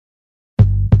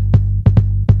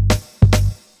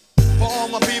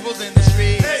all my peoples in the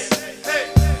streets,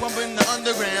 pumping the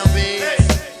underground beats.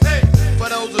 For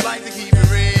those who like to keep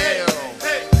it real,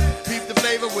 keep the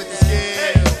flavor with the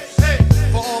skills.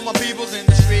 For all my peoples in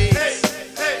the streets,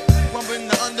 pumping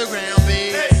the underground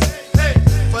beats.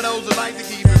 For those who like to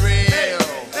keep it real,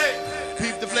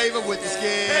 keep the flavor with the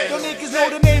skills. Yo niggas know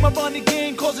the name, I run the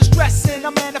game, causing stressing,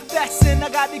 I'm manifesting, I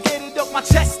gotta get it up my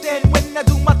chest. And when I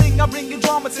do my thing, I bring the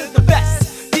drama to the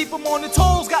best. Keep them on the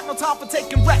toes, got no time for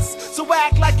taking rest. So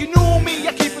act like you knew me,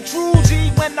 I keep it true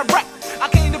G when I rap. I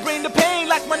came to bring the pain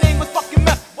like my name was fucking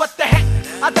meth. What the heck?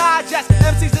 I digest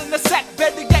MCs in the sack.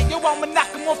 Better yet, yo, I'ma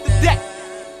knock them off the deck.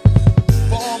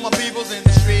 For all my peoples in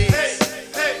the streets,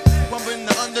 pumping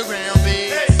the underground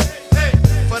beats.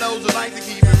 For those who like to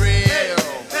keep it real,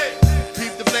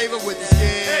 keep the flavor with the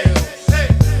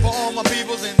skills. For all my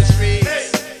peoples in the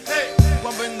streets,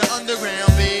 pumping the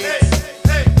underground beats.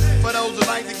 For those who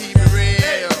like to keep it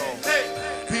real,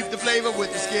 keep the flavor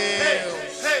with the skills.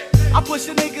 I push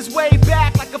the niggas way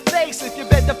back like a facelift. You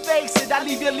better face it, I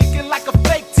leave you leaking like a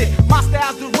fake tip. My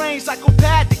style's deranged,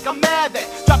 psychopathic, I'm mad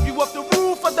at. Drop you off the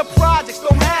roof of the projects,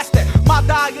 don't ask that. My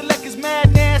dialect is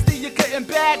mad nasty, you couldn't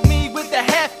bag me with the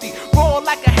hefty. Roll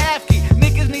like a half-key,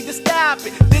 niggas need to stop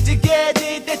it. Did you get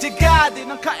it? Did you got it?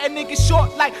 I'm cutting niggas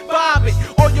short like Bobby.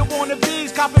 All you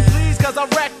wannabes, copping please, cause I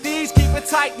wreck these. Keep it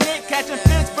tight knit, catching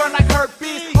fits, burn like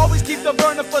herpes. Always keep the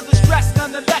burner for the stress,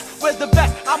 nonetheless. Where's the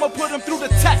best? I'ma put them through the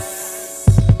test.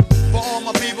 For all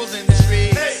my peoples in the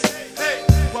streets,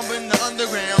 pumping the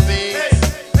underground beats.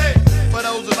 For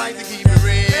those who like to keep it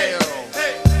real,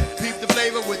 keep the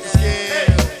flavor with the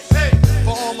skills.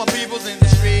 For all my peoples in the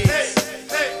streets,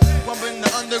 pumping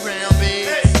the underground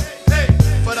beats.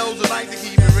 For those who like to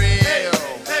keep it real,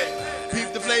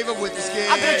 keep the flavor with the skills.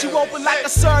 I bet you open like a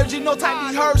surgeon, no time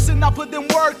rehearsing. I put them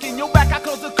work in your back, I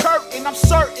close the curtain. I'm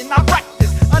certain, I wreck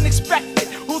this, unexpected.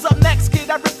 Who's up next, kid?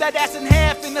 I rip that ass in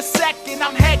half in a second.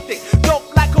 I'm hectic,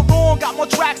 dope like a wrong. Got more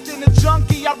tracks than a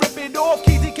junkie. I rip it off,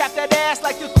 Keezy cap that ass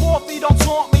like your coffee. Don't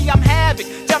taunt me, I'm havoc.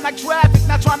 Jam like traffic,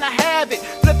 not trying to have it.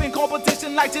 Flipping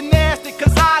competition like gymnastic,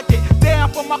 cause I get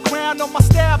down for my crown. On my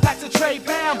style, packs a tray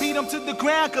pound. Beat them to the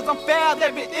ground, cause I'm foul,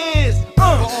 there it is. For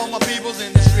all my peoples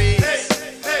in the streets,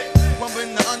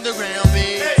 pumping the underground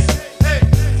beats.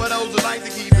 For those who like to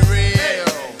keep it real,